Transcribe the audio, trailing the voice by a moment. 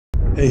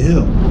Hey,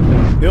 Hill.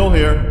 Hill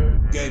here.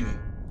 Gaming.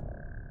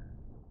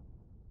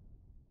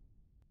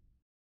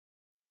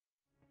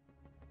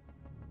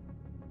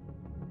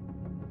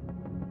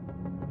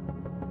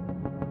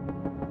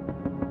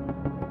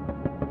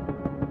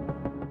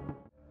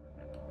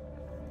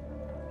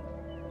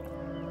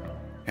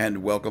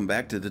 And welcome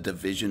back to the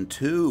Division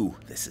 2.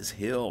 This is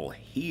Hill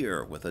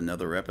here with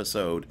another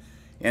episode.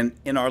 And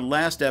in our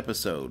last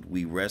episode,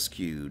 we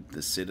rescued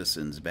the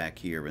citizens back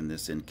here in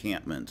this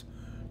encampment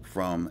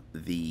from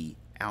the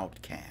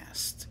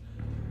outcast.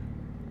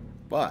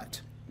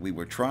 But we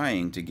were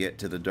trying to get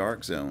to the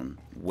Dark Zone,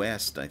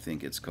 West I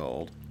think it's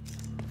called.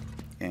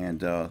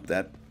 And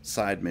that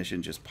side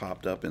mission just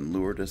popped up and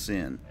lured us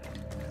in.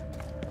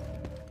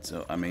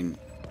 So, I mean,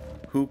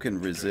 who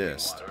can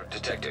resist? Drinking water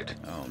detected.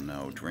 Oh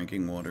no,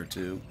 drinking water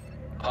too?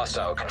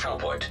 Hostile control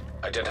point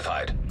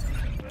identified.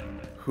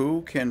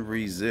 Who can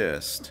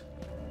resist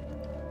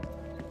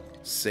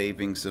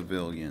saving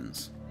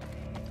civilians?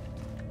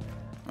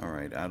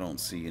 Alright, I don't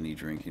see any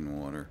drinking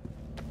water.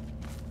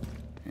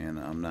 And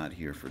I'm not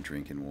here for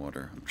drinking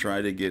water. I'm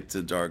trying to get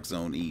to Dark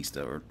Zone East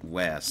or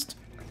West.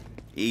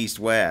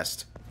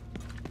 East-West.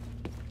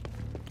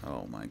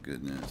 Oh my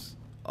goodness.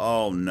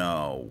 Oh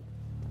no.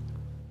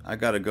 I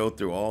gotta go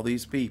through all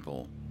these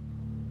people.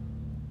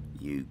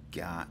 You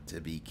got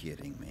to be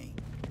kidding me.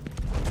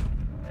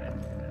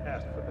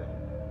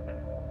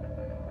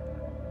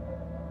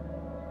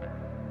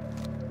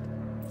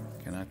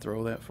 Can I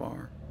throw that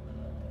far?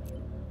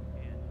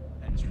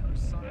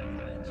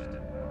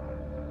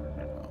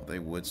 Oh, they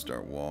would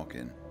start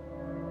walking.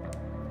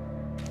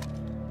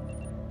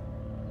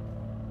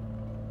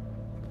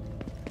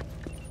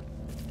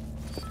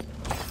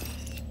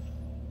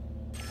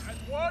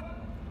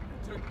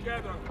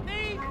 Together.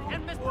 Me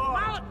and Mr.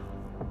 Mallet.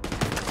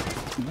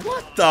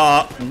 What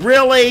the?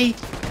 Really?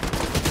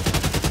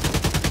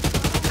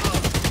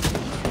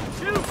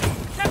 Shoot!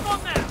 Step on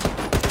that.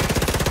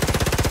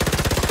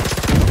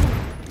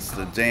 It's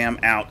the damn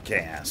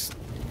outcast.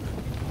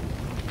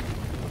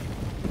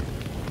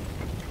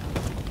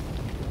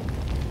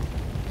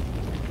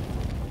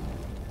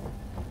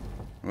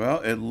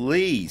 Well, at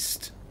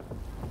least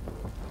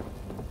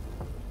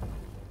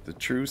the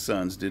true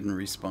sons didn't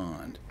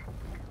respond.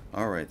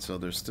 Alright, so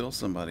there's still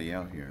somebody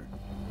out here.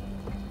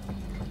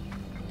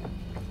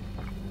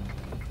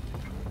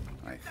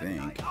 I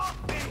think.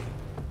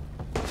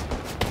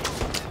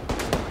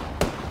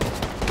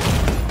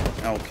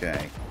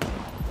 Okay.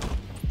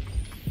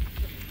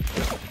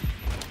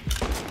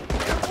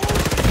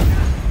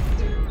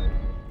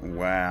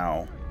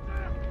 Wow.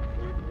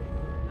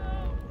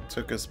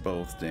 Took us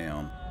both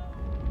down.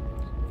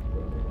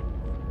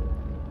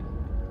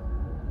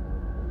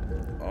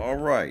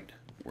 Alright.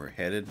 We're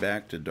headed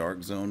back to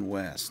Dark Zone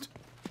West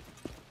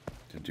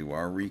to do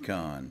our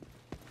recon.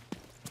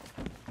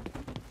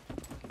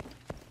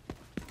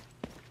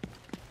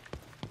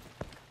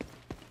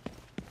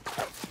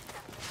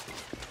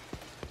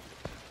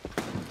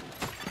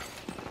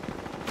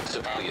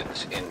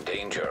 Civilians in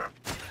danger.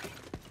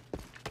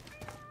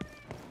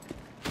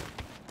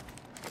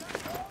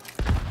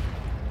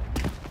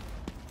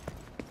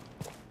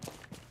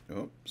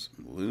 Oh,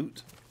 some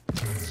loot.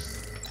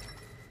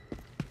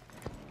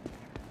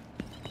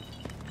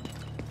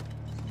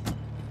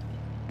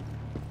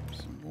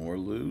 More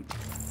loot.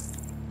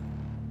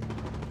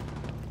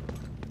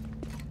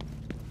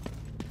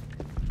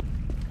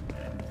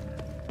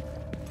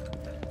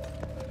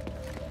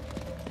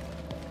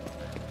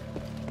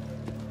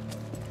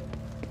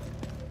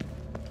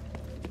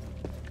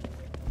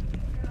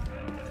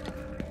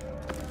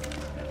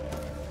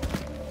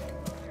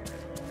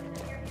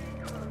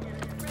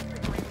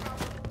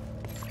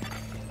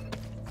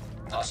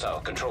 Hostile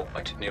control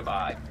point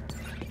nearby.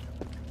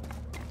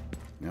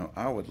 Now,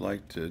 I would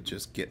like to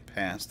just get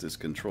past this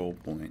control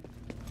point.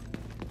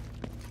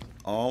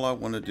 All I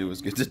want to do is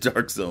get to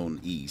Dark Zone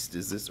East.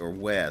 Is this or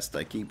West?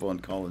 I keep on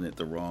calling it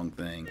the wrong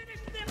thing.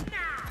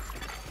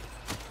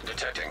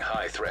 Detecting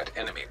high threat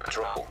enemy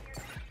patrol.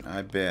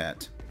 I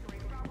bet.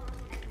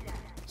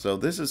 So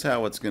this is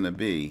how it's going to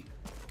be.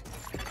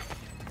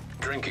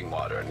 Drinking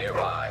water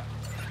nearby.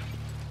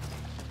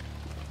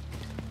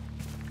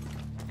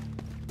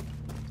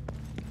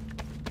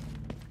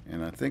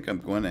 And I think I'm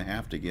going to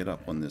have to get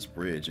up on this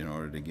bridge in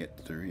order to get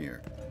through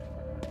here.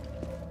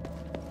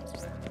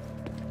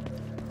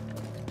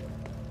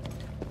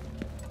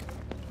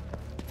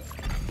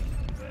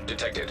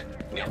 Detected.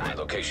 Nearby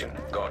location.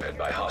 Guarded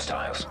by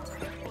hostiles.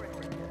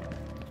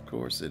 Of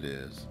course it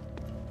is.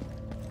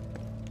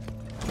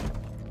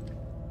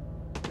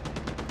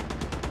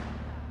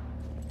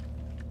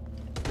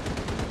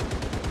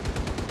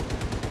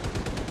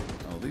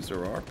 Oh, these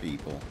are our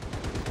people.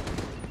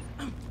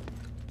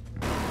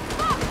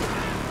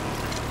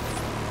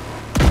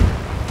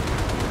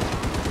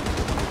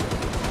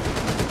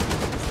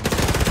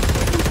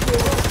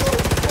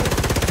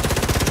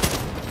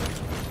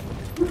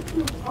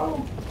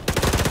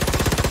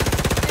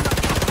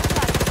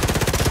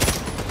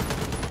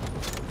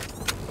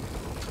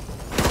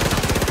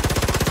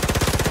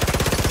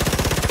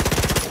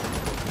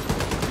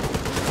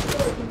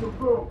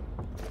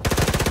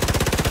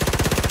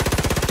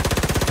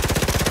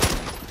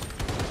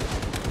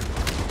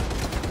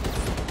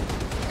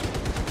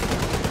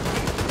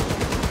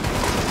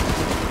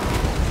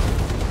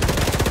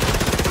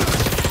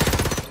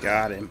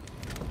 Got him.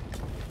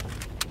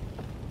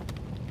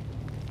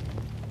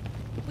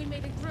 We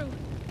made it through.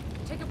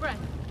 Take a breath.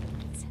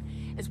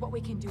 Is what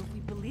we can do if we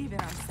believe in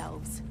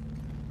ourselves.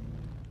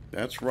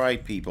 That's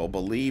right, people.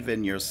 Believe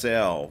in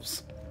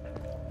yourselves.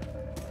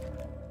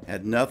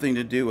 Had nothing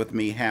to do with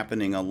me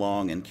happening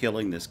along and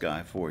killing this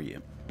guy for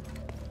you.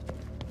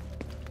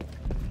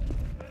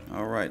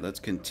 Alright, let's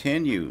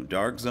continue.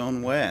 Dark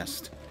Zone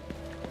West.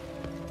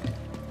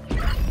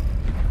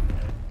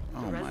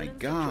 Oh my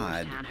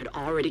God. Georgetown had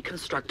already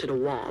constructed a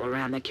wall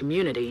around the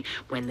community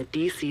when the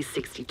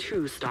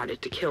DC-62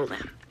 started to kill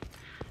them.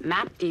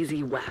 Map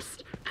DZ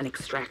West and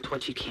extract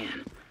what you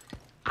can.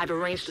 I've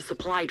arranged a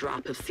supply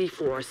drop of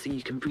C4 so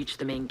you can breach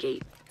the main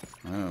gate.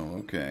 Oh,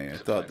 okay. I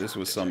thought this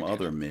was some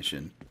other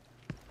mission.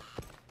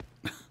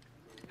 I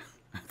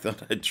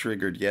thought I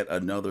triggered yet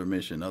another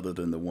mission other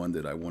than the one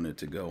that I wanted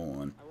to go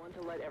on. I want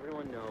to let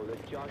everyone know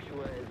that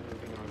Joshua is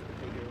moving on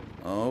to bigger...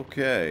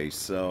 Okay,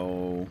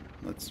 so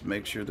let's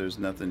make sure there's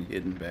nothing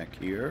hidden back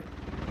here.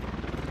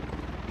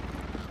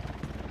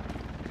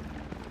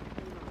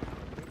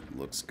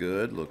 Looks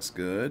good, looks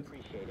good.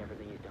 Appreciate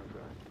everything you've done for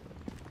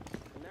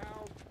us.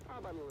 Now, how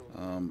about a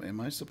little... Am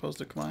I supposed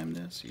to climb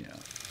this? Yeah.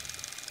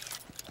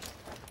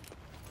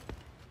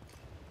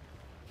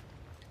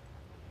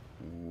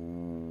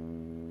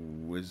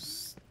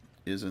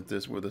 Isn't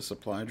this where the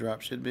supply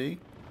drop should be?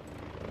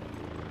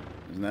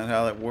 Isn't that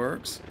how that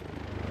works?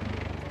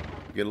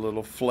 Get a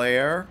little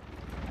flare.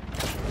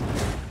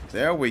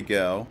 There we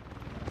go.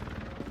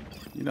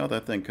 You know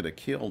that thing could have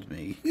killed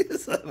me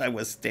if I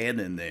was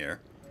standing there.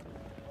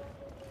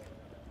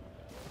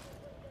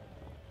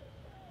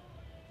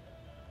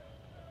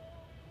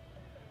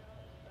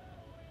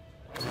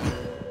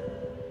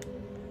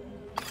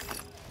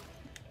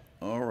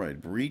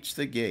 Alright, breach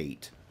the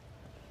gate.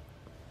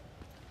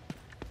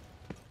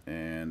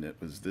 And it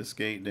was this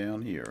gate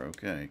down here,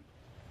 okay.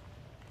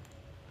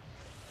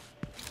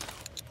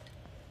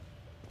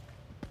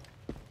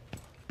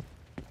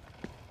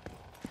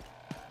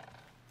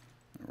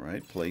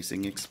 Alright,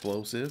 placing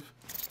explosive.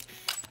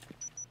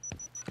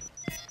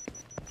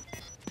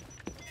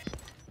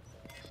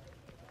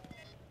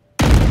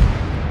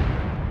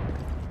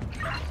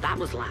 That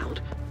was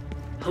loud.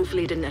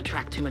 Hopefully it didn't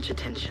attract too much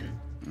attention.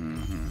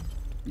 Mm-hmm.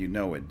 You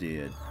know it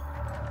did.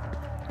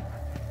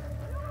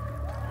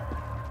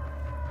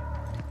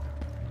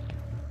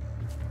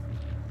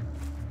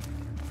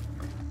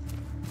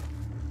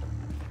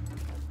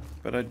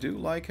 But I do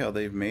like how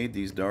they've made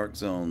these Dark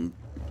Zone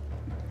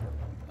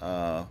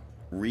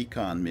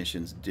Recon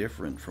missions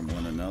different from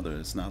one another.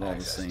 It's not all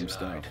the same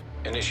stuff.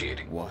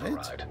 Initiating What?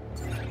 override.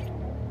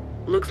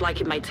 Looks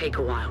like it might take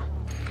a while.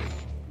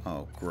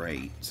 Oh,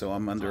 great. So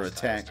I'm under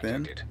attack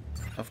then?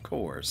 Of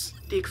course.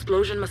 The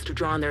explosion must have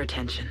drawn their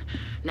attention.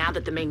 Now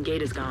that the main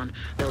gate is gone,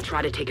 they'll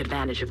try to take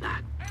advantage of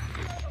that.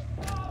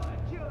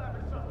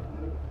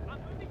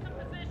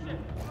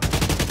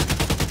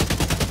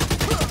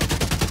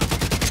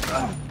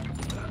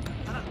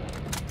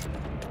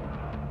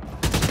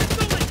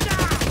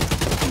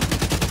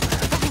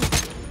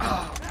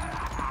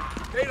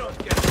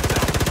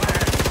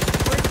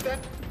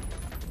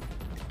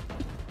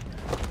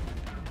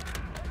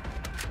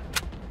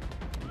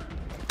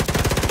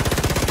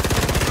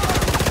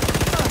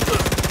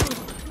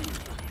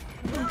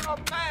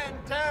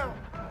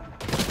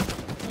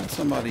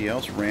 Somebody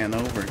else ran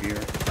over here.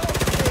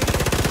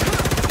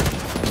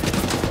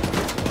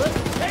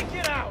 Let's take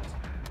it out!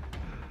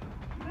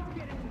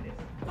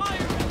 Fire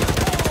in the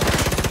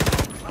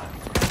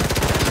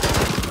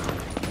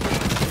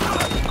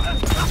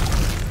hole!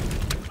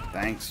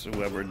 Thanks,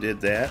 whoever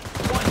did that.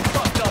 One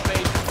fucked up,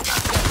 agent.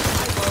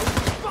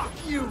 Fuck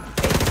you!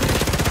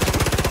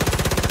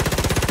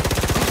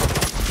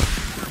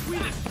 We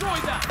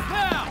destroyed that!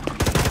 Now!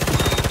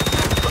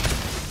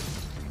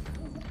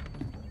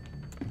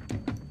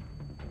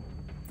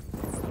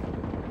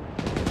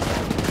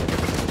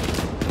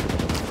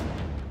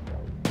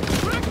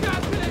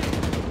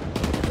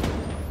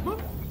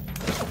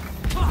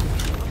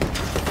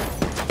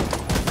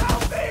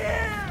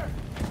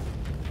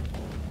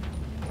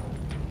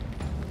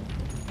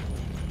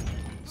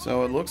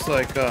 So it looks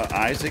like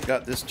Isaac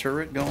got this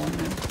turret going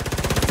then.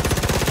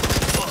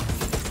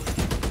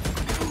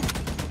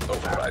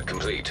 Override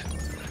complete.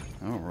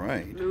 All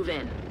right. Move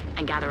in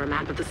and gather a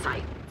map of the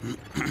site.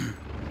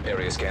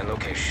 Area scan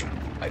location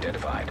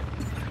identified.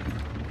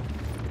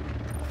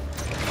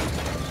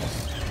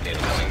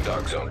 Incoming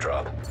Dark Zone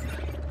drop.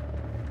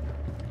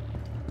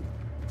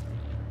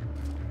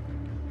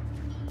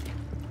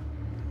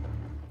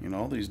 You know,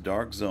 all these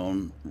Dark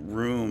Zone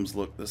rooms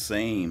look the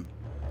same.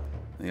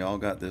 They all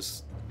got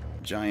this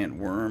giant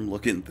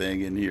worm-looking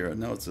thing in here. I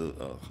know it's a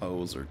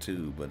hose or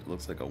two, but it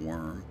looks like a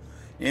worm.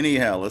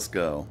 Anyhow, let's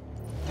go.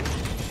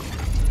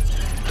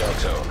 Dark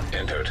Zone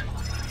entered.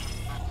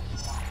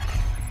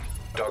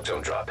 Dark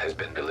Zone drop has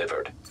been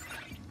delivered.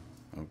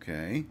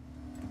 Okay.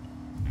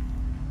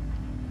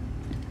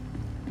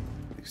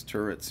 These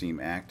turrets seem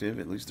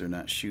active. At least they're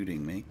not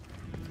shooting me.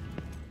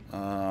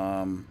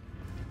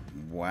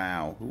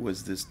 Wow. Who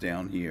is this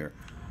down here?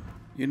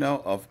 You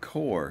know, of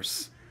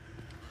course,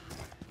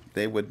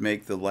 they would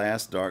make the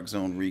last Dark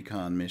Zone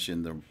Recon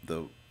mission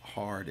the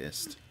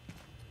hardest.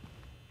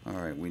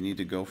 Alright, we need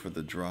to go for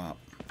the drop.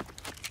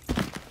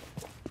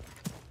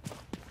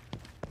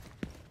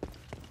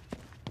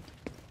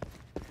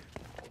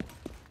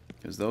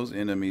 Because those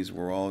enemies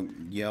were all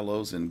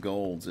yellows and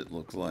golds, it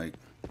looks like.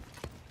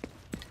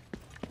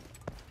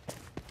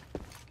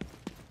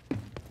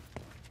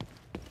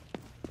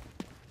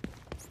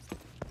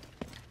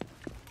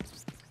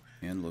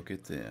 And look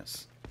at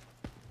this.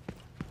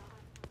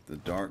 The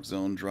Dark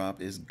Zone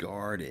drop is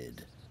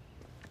guarded.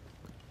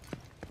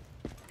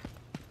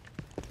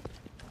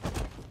 How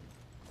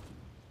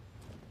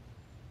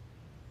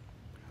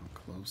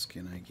close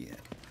can I get?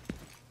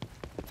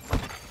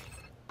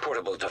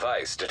 Portable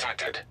device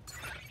detected.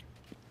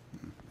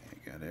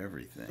 I got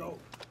everything. So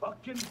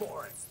fucking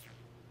boring.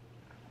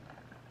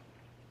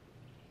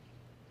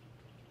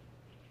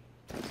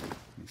 Let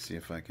me see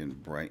if I can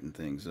brighten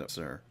things up,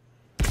 sir.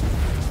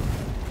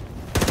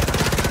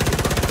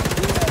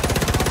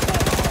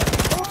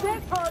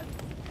 That hurt!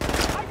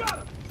 I got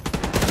him!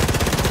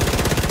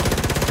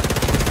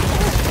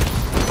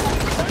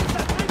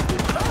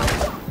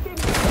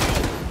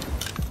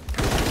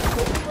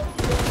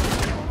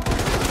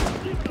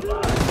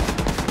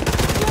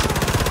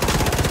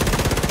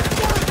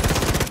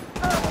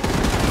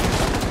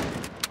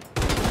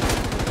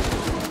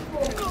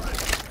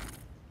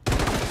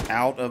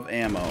 Out of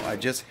ammo. I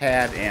just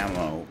had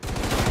ammo.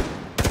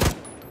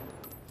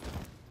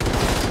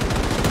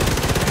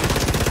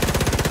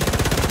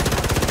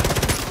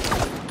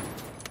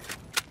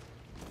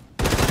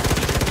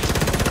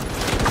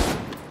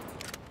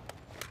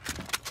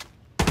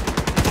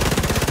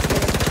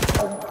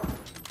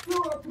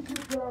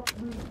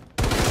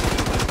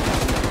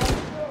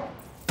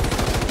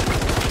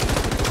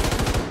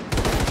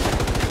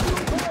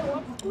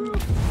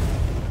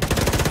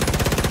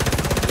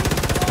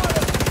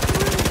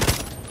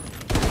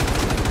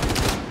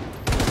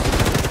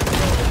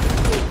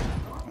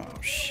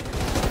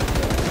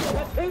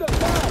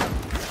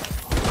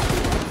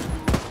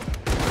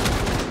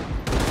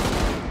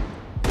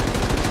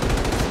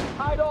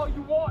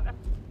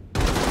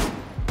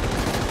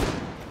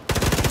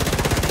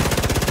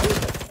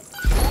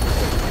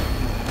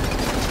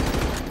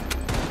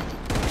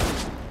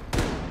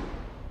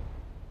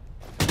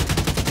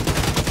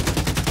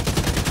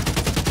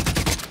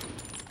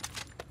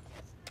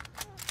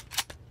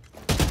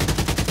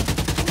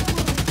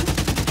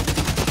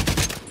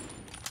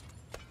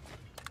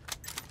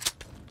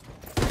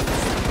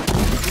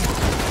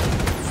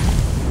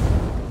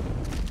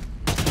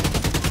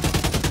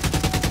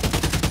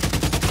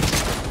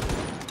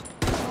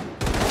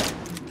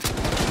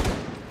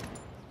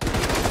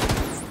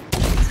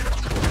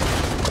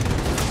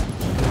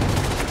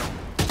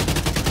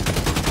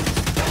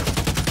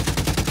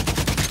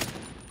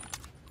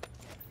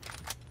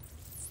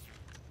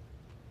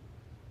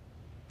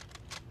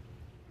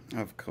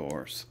 Of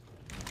course.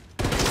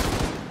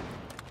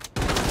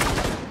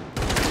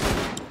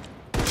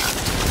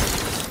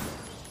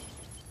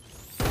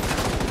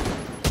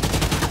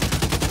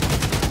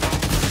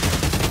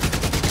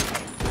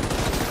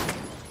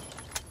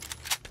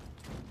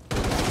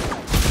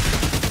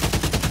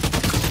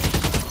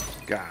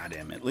 Got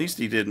him. At least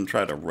he didn't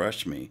try to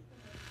rush me.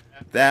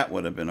 That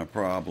would have been a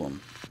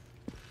problem.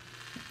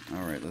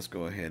 Alright, let's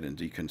go ahead and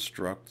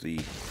deconstruct the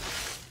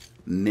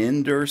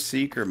Mender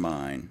Seeker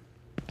Mine.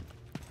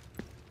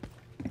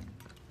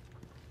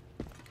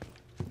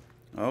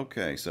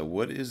 Okay, so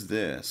what is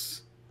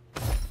this?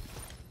 The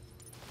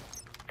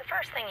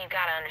first thing you've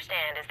got to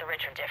understand is the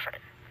rich are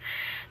different.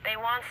 They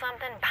want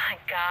something, by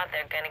God,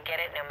 they're gonna get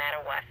it no matter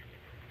what.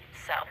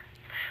 So,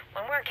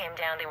 when word came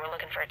down they were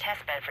looking for a test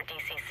bed for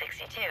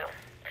DC-62,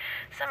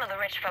 some of the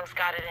rich folks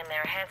got it in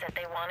their heads that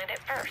they wanted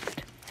it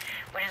first.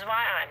 Which is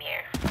why I'm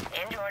here,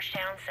 in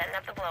Georgetown, setting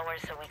up the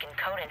blowers so we can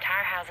coat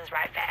entire houses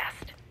right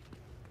fast.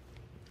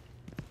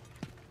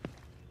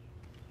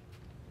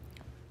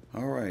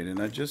 Alright, and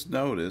I just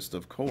noticed,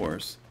 of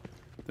course,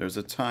 there's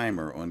a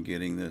timer on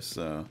getting this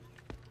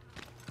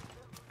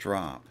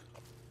drop.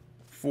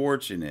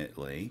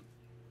 Fortunately,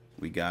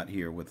 we got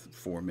here with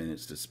 4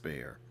 minutes to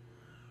spare.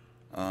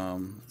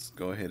 Let's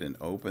go ahead and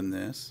open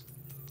this.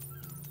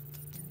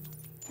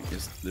 I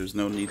guess there's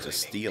no need to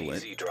steal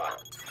it.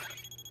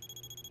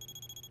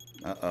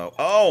 Uh-oh.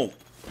 Oh!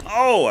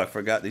 Oh! I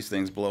forgot these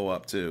things blow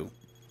up, too.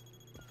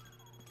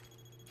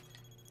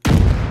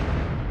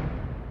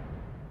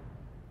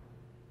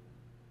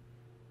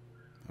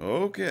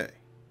 Okay.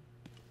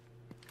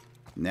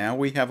 Now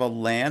we have a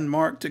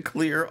landmark to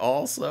clear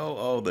also.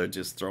 Oh, they're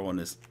just throwing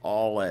this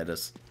all at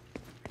us.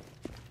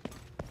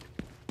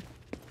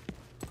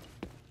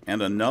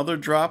 And another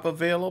drop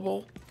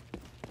available?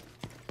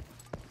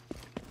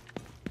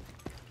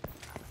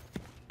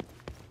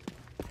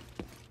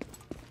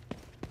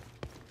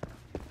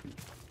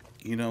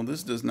 You know,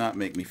 this does not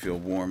make me feel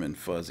warm and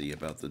fuzzy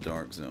about the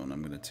Dark Zone,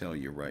 I'm going to tell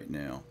you right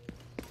now.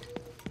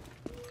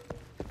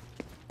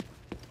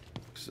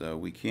 So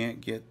we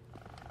can't get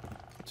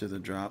to the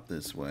drop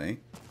this way.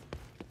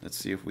 Let's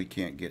see if we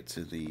can't get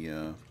to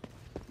the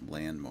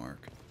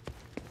landmark.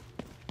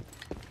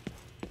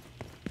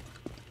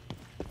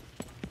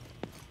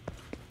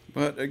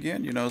 But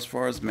again, you know, as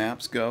far as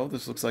maps go,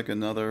 this looks like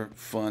another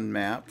fun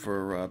map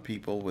for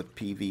people with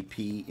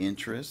PvP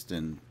interest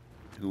and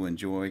who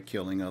enjoy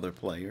killing other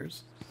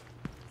players.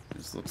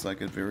 This looks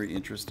like a very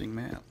interesting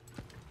map.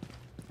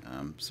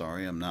 I'm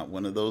sorry, I'm not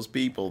one of those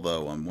people,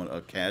 though. I'm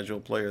a casual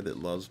player that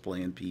loves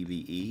playing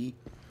PvE.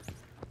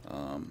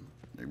 I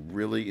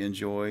really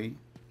enjoy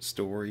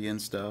story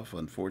and stuff.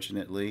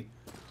 Unfortunately,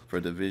 for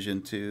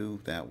Division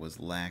 2, that was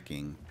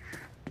lacking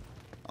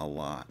a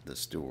lot, the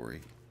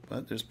story.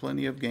 But there's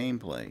plenty of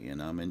gameplay,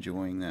 and I'm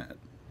enjoying that.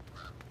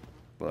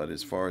 But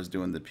as far as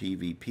doing the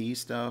PvP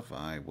stuff,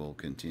 I will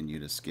continue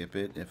to skip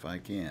it if I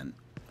can.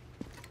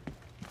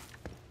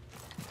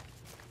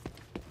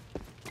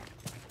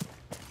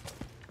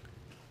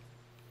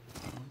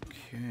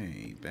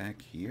 Okay, back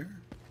here.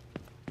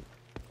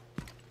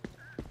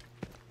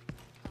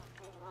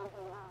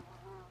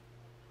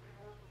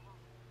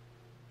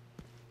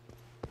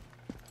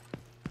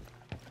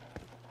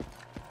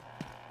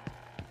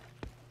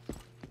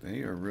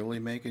 They are really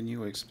making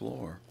you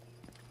explore.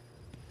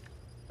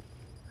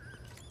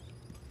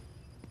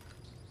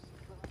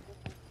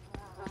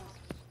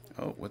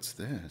 Oh, what's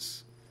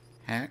this?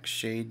 Hack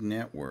Shade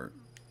Network.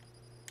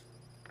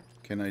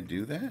 Can I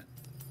do that?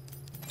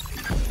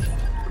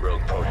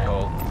 Rogue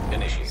protocol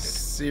initiated.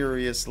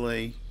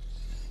 Seriously?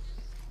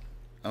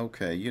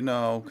 Okay, you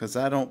know, because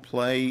I don't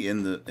play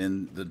in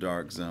the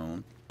dark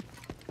zone,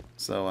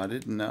 so I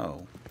didn't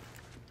know.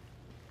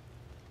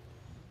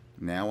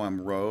 Now I'm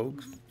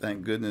rogue.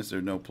 Thank goodness there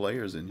are no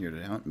players in here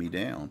to hunt me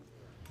down.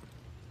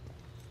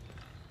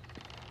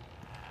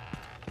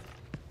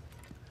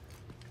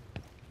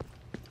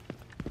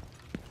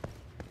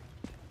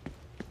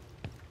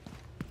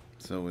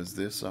 So is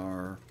this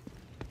our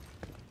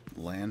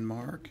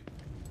landmark?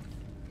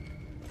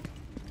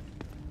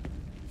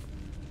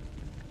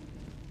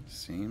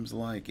 Seems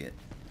like it.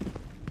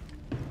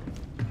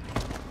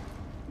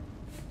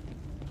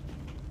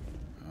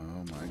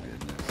 Oh my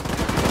goodness.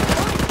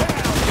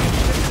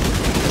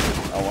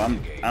 Oh,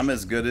 I'm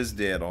as good as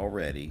dead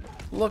already.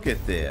 Look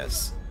at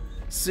this.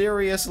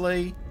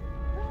 Seriously?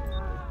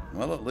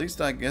 Well, at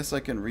least I guess I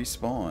can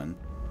respawn.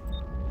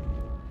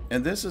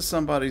 And this is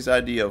somebody's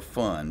idea of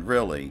fun,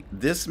 really.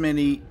 This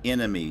many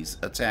enemies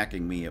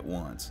attacking me at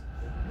once.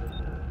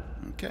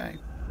 Okay.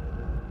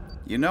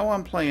 You know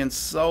I'm playing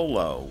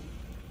solo,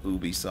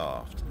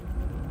 Ubisoft.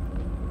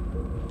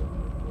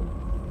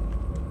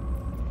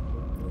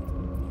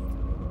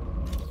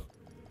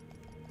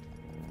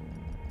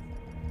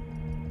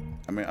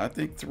 I mean, I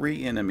think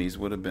 3 enemies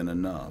would have been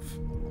enough.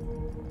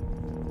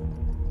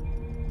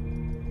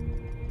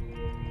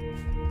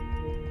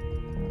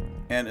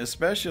 And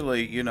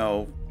especially, you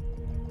know,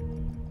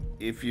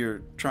 if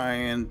you're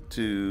trying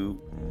to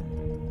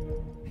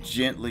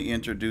gently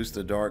introduce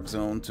the dark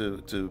zone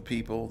to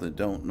people that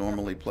don't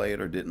normally play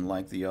it or didn't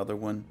like the other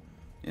one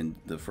in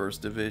the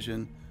first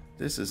division,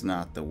 this is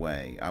not the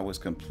way. I was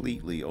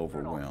completely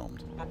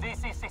overwhelmed. The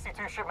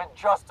DC-62 shipment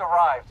just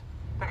arrived.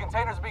 The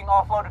container's being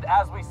offloaded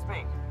as we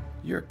speak.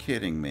 You're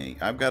kidding me.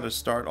 I've got to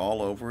start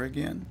all over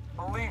again?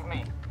 Believe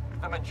me,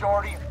 the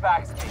majority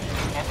backs me,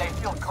 and they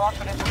feel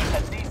confident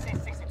that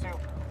DC-62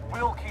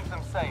 will keep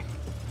them safe.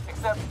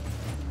 Except...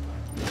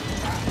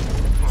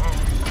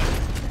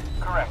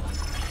 Correct.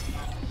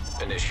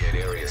 Initiate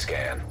area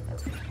scan.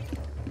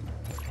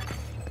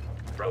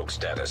 Rogue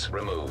status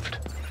removed.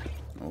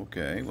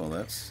 Okay, well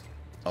that's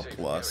a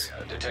plus. Safe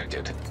area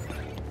detected.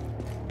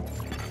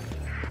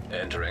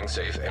 Entering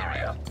safe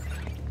area.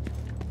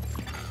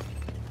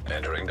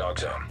 Entering dark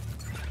zone.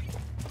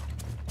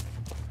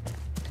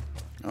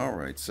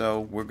 Alright, so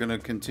we're going to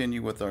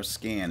continue with our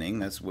scanning.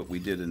 That's what we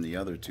did in the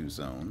other 2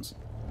 zones.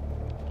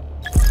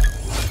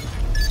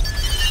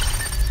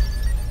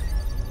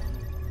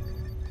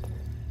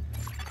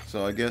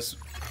 So I guess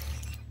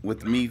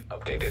with me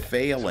Updated.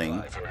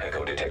 failing... Supply for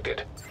Echo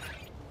detected.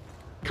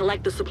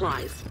 Collect the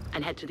supplies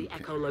and head to the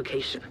Echo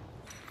location.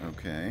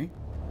 Okay.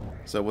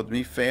 So with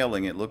me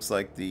failing, it looks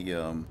like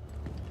the...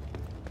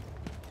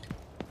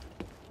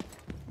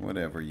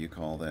 whatever you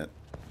call that.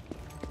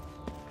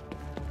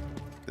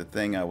 The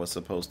thing I was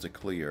supposed to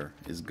clear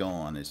is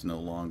gone. It's no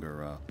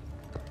longer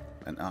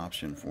an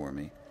option for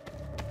me.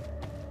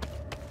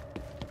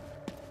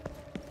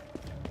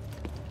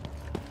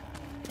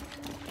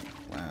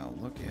 Wow,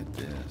 look at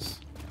this.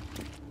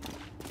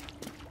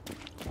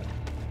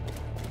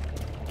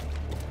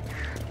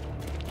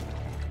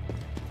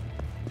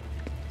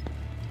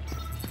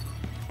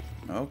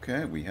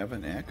 Okay, we have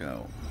an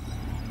Echo.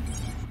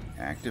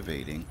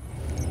 Activating.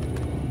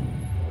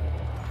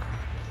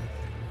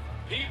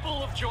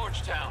 People of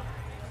Georgetown,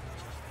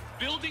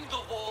 building the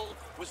wall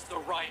was the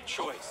right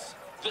choice,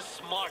 the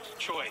smart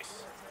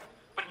choice.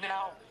 But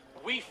now,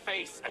 we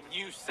face a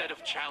new set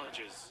of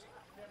challenges.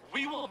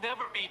 We will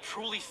never be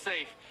truly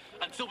safe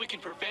until we can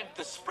prevent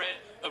the spread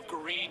of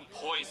green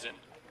poison.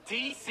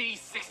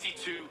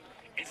 DC-62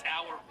 is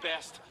our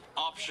best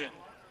option.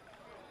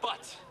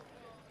 But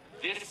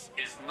This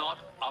is not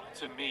up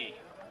to me.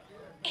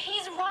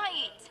 He's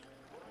right.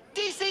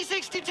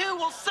 DC-62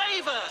 will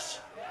save us!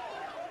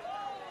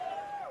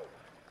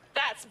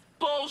 That's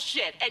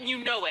bullshit, and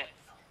you know it.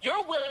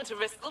 You're willing to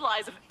risk the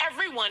lives of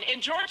everyone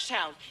in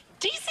Georgetown.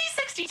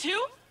 DC-62?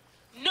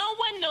 No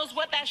one knows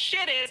what that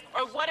shit is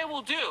or what it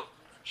will do.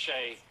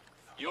 Shay,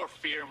 your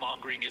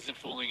fear-mongering isn't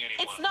fooling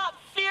anyone. It's not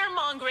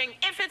fear-mongering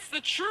if it's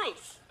the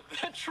truth.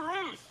 The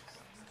truth!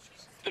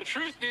 The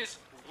truth is,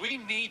 we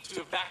need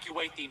to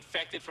evacuate the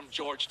infected from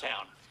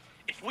Georgetown.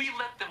 If we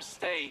let them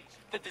stay,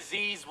 the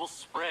disease will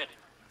spread.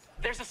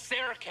 There's a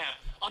Sarah camp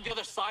on the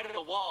other side of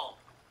the wall.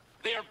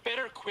 They are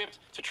better equipped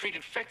to treat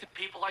infected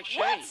people like Shay.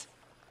 What?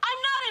 I'm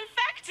not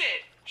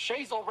infected!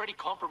 Shay's already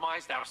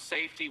compromised our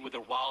safety with her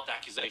wild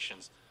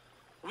accusations.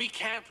 We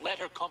can't let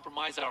her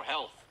compromise our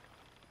health.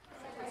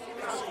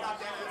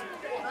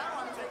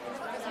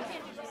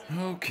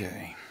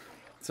 Okay.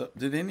 So,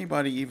 did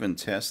anybody even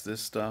test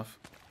this stuff?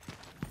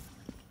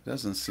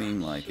 Doesn't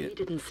seem like She it.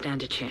 didn't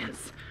stand a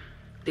chance.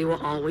 They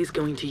were always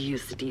going to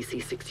use the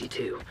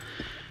DC-62.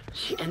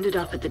 She ended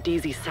up at the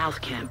DZ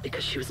South camp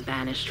because she was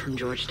banished from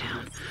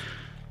Georgetown.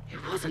 It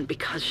wasn't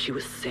because she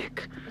was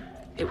sick.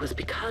 It was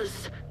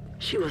because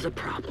she was a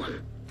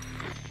problem.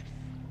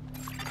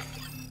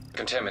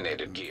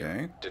 Contaminated gear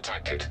Okay.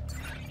 detected.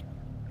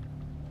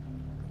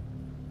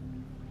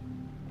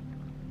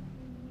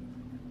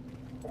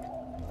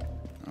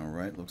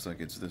 Alright, looks like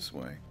it's this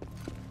way.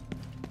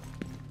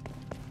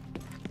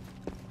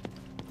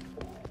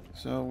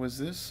 So, was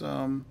this,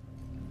 some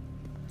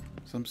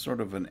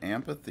sort of an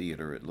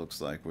amphitheater, it looks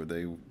like, where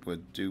they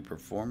would do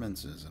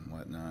performances and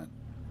whatnot.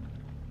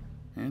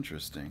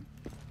 Interesting.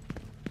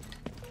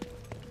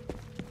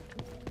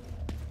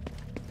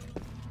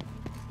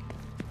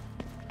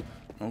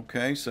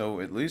 Okay, so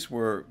at least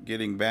we're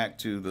getting back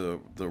to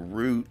the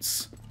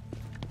roots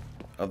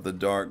of the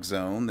Dark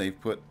Zone. They've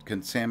put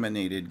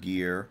contaminated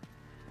gear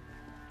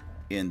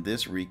in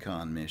this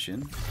recon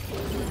mission.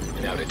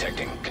 Now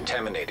detecting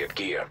contaminated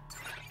gear.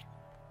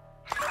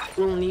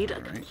 We'll need a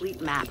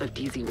complete map of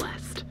DZ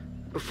West.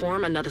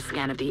 Perform another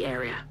scan of the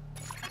area.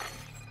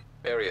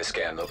 Area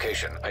scan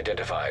location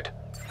identified.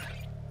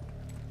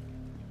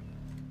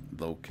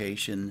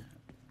 Location,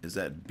 is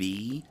that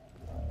B?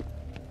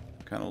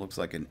 Kind of looks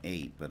like an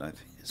 8, but I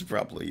think it's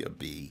probably a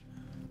B.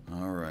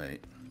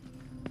 Alright.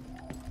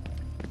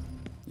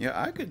 Yeah,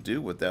 I could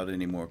do without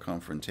any more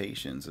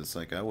confrontations. It's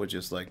like I would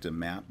just like to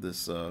map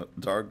this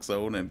Dark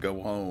Zone and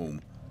go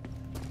home.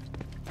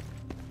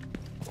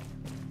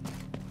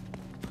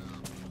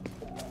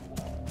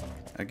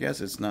 I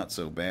guess it's not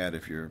so bad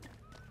if you're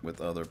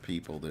with other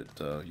people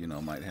that, you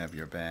know, might have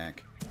your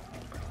back.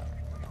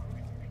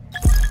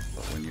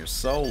 But when you're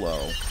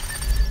solo,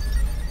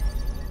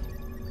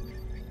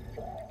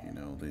 you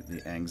know,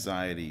 the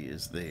anxiety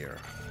is there.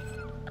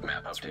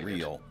 Map It's updated.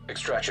 real.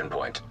 Extraction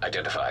point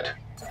identified.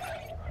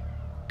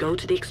 Go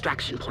to the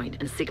extraction point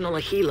and signal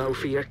a helo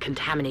for your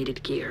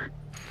contaminated gear.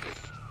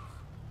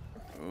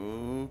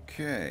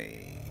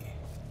 Okay.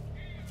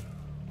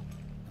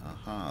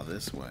 Aha,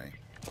 this way.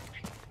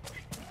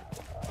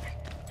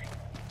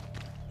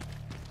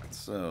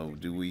 So,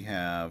 do we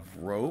have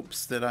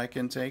ropes that I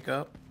can take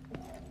up?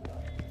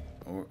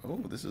 Or, oh,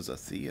 this is a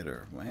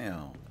theater.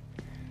 Wow.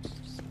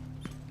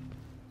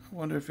 I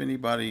wonder if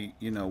anybody,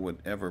 you know, would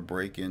ever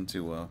break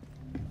into a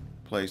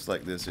place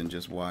like this and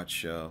just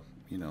watch, you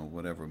know,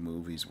 whatever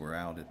movies were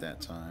out at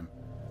that time.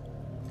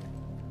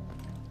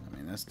 I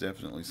mean, that's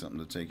definitely something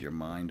to take your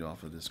mind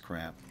off of this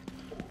crap.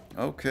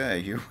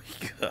 Okay, here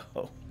we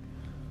go.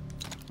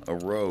 A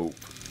rope.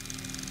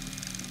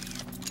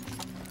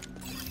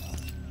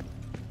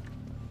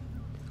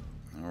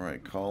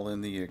 Alright, call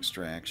in the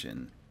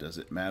extraction. Does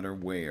it matter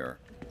where?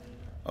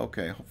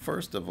 Okay,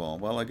 first of all,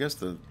 well, I guess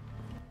the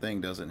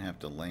thing doesn't have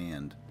to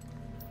land.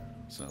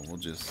 So we'll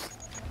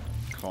just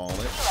call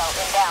it.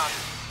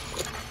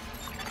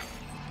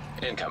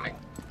 Incoming.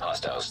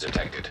 Hostiles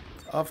detected.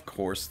 Of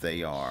course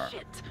they are.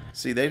 Shit.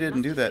 See, they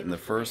didn't do that in the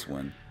first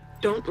one.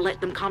 Don't let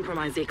them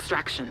compromise the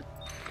extraction.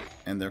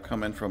 And they're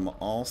coming from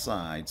all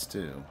sides,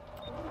 too.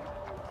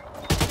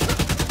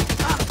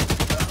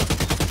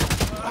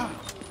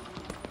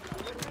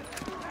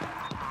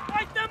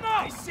 Light them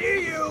up! I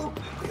see you!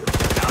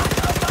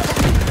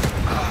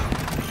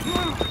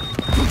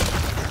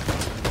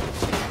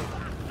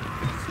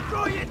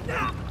 Destroy it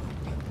now!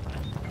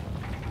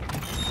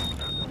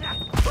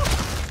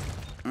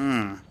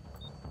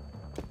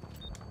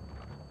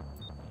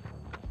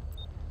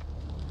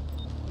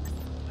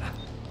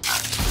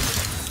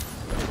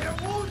 They're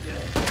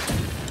wounded!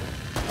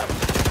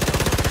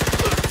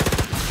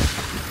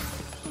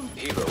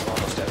 Hero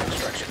almost at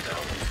extraction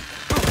zone.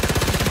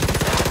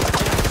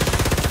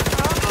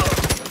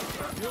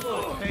 You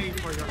will pay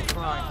for your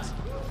crimes.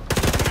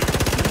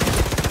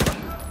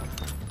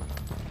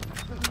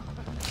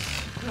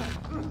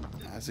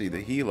 I see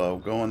the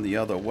helo going the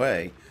other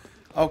way.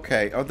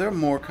 Okay, are there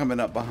more coming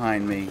up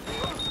behind me?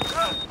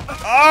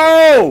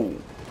 Oh!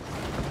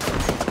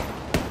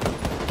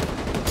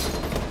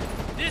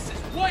 This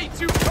is way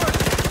too personal!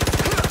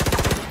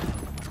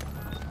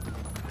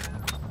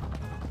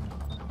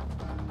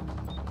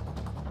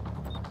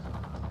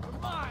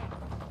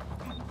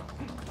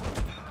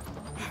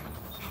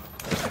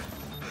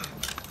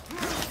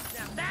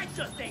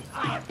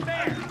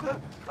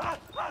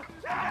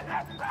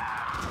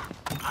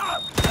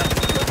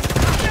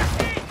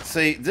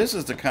 See, this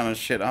is the kind of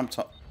shit I'm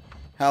talking.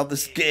 How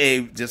this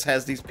game just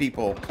has these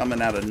people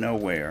coming out of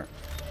nowhere.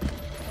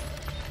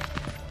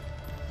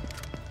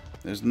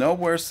 There's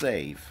nowhere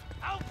safe.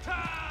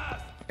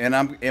 And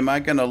am I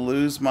gonna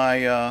lose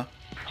my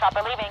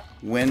Chopper leaving.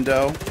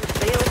 window? You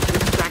failed to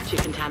extract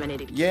your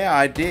contaminated. Yeah,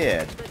 I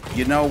did.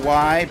 You know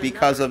why?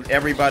 Because of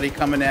everybody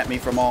coming at me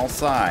from all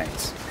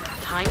sides.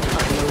 Time to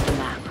upload the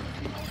map.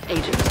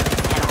 Agent,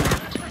 head on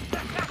out.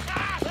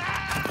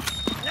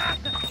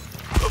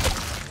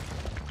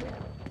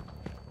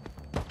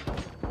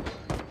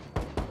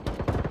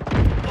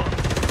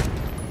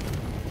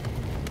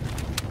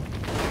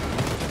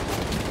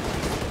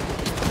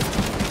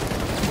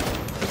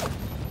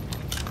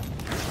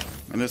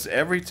 And it's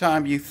every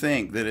time you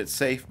think that it's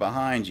safe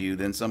behind you,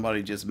 then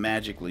somebody just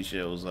magically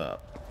shows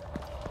up.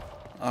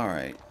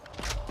 Alright.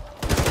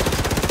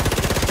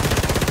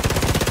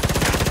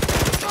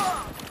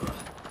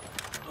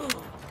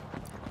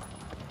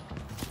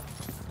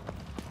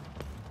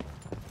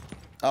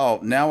 Oh,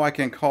 now I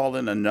can call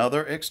in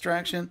another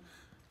extraction?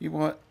 You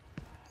what?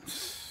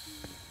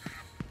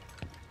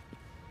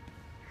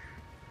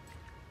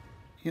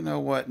 You know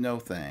what? No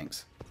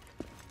thanks.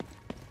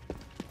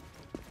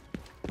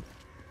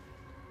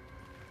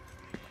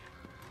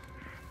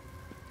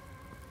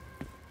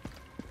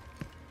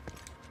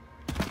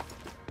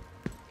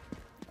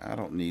 I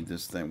don't need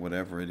this thing,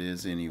 whatever it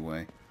is,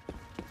 anyway.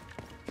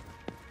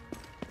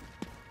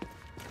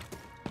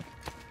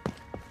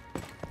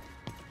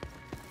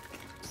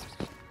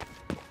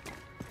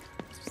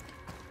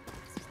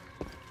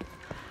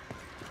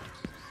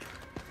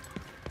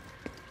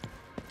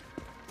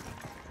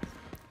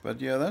 But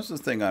yeah, that's the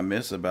thing I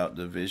miss about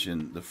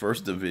Division, the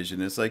first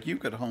Division. It's like you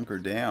could hunker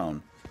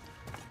down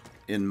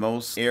in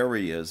most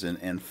areas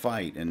and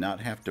fight and not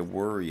have to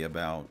worry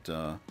about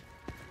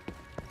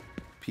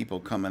people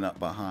coming up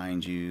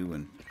behind you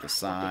and the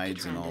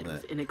sides and all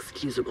that.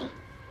 Inexcusable.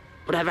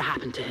 Whatever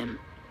happened to him,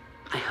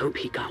 I hope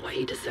he got what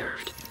he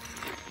deserved.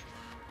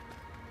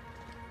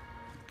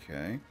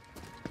 Okay.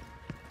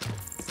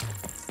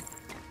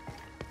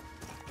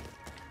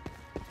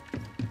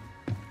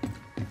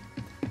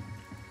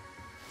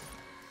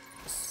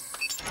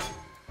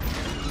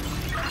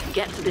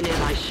 Get to the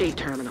nearby shade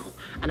terminal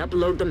and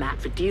upload the map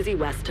for DZ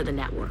West to the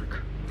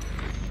network.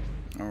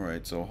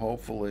 Alright, so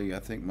hopefully, I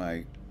think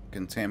my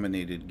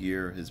contaminated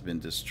gear has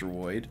been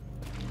destroyed.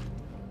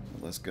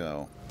 Let's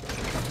go.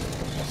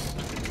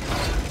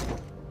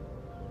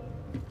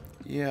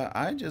 Yeah,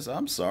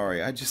 I'm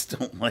sorry. I just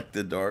don't like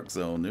the Dark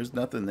Zone. There's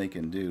nothing they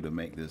can do to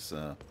make this,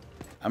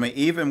 I mean,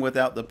 even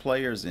without the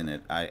players in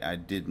it, I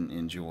didn't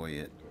enjoy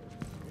it.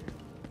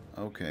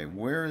 Okay,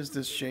 where is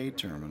this shade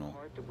terminal?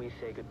 We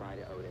say goodbye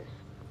to Otis.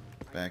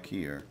 Back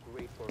here.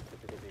 Great work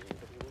with the division,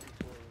 but he will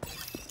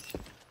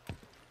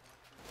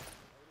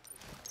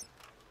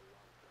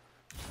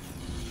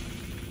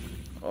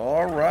be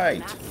All right.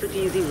 Map for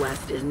DZ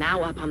West is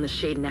now up on the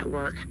Shade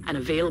Network and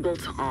available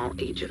to all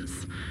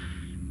agents.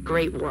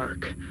 Great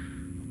work.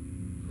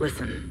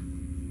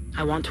 Listen,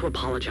 I want to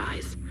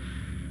apologize.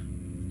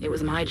 It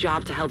was my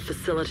job to help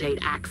facilitate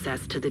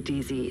access to the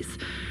DZs,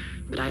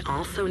 but I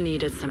also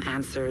needed some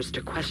answers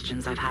to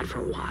questions I've had for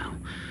a while.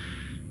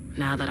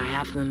 Now that I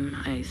have them,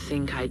 I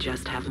think I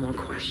just have more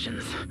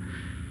questions.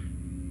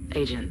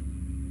 Agent,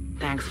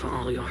 thanks for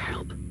all your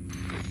help.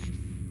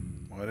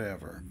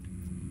 Whatever.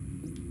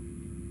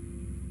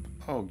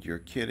 Oh, you're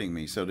kidding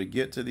me. So to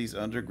get to these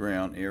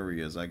underground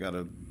areas, I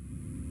gotta...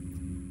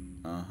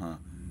 Uh-huh.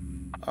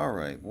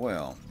 Alright,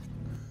 well.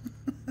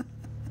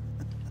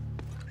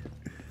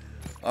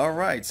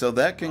 Alright, so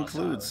that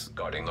concludes...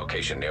 Guarding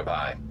location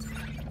nearby.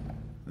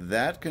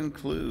 That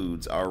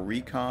concludes our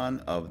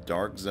recon of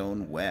Dark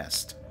Zone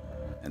West.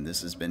 And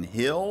this has been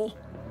Hill,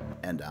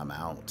 and I'm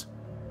out.